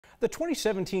The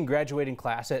 2017 graduating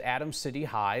class at Adams City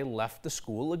High left the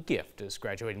school a gift, as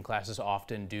graduating classes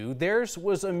often do. Theirs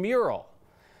was a mural.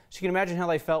 So you can imagine how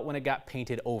they felt when it got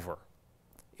painted over.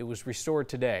 It was restored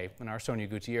today, and our Sonia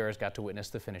Gutierrez got to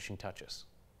witness the finishing touches.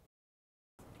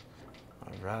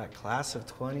 All right, class of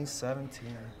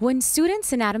 2017. When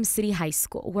students in Adams City High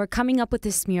School were coming up with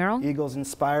this mural, Eagles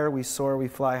inspire, we soar, we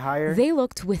fly higher. They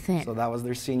looked within. So that was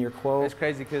their senior quote. It's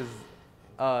crazy because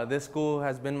this school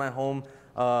has been my home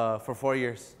for 4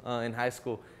 years in high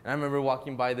school. And I remember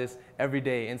walking by this every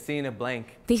day and seeing it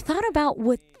blank. They thought about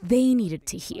what they needed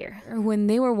to hear when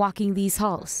they were walking these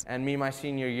halls. And me, my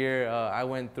senior year, I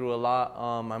went through a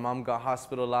lot. My mom got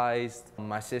hospitalized.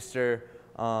 My sister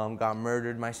got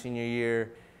murdered my senior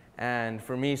year. And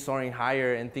for me, soaring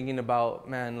higher and thinking about,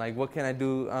 man, like, what can I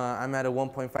do? I'm at a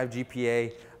 1.5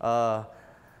 GPA.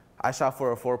 I shot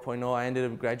for a 4.0. I ended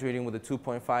up graduating with a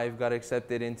 2.5, got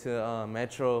accepted into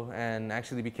Metro, and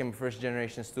actually became a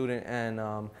first-generation student. And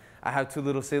I have two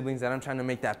little siblings that I'm trying to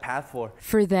make that path for.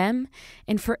 For them,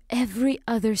 and for every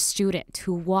other student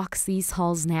who walks these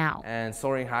halls now. And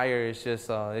soaring higher is just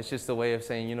a way of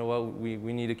saying, you know what, we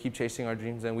need to keep chasing our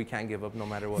dreams, and we can't give up no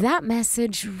matter what. That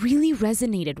message really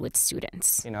resonated with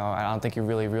students. You know, I don't think you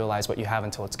really realize what you have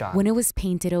until it's gone. When it was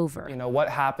painted over. You know, what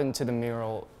happened to the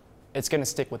mural, it's going to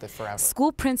stick with it forever.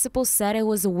 School principal said it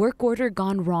was a work order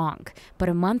gone wrong, but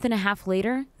a month and a half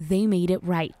later, they made it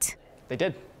right. They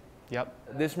did.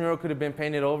 Yep. This mural could have been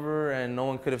painted over and no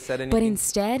one could have said anything. But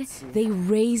instead, they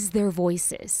raised their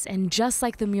voices and, just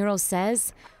like the mural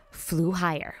says, flew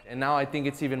higher. And now I think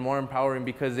it's even more empowering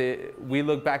because we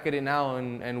look back at it now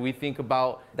and we think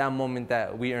about that moment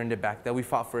that we earned it back, that we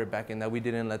fought for it back, and that we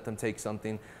didn't let them take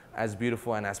something as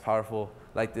beautiful and as powerful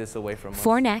like this away from us.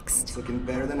 For Next, It's looking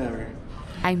better than ever.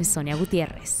 I'm Sonia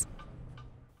Gutierrez.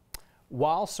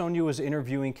 While Sonia was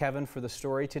interviewing Kevin for the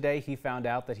story today, he found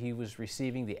out that he was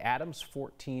receiving the Adams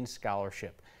 14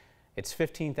 Scholarship. It's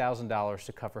 $15,000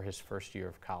 to cover his first year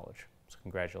of college. So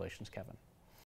congratulations, Kevin.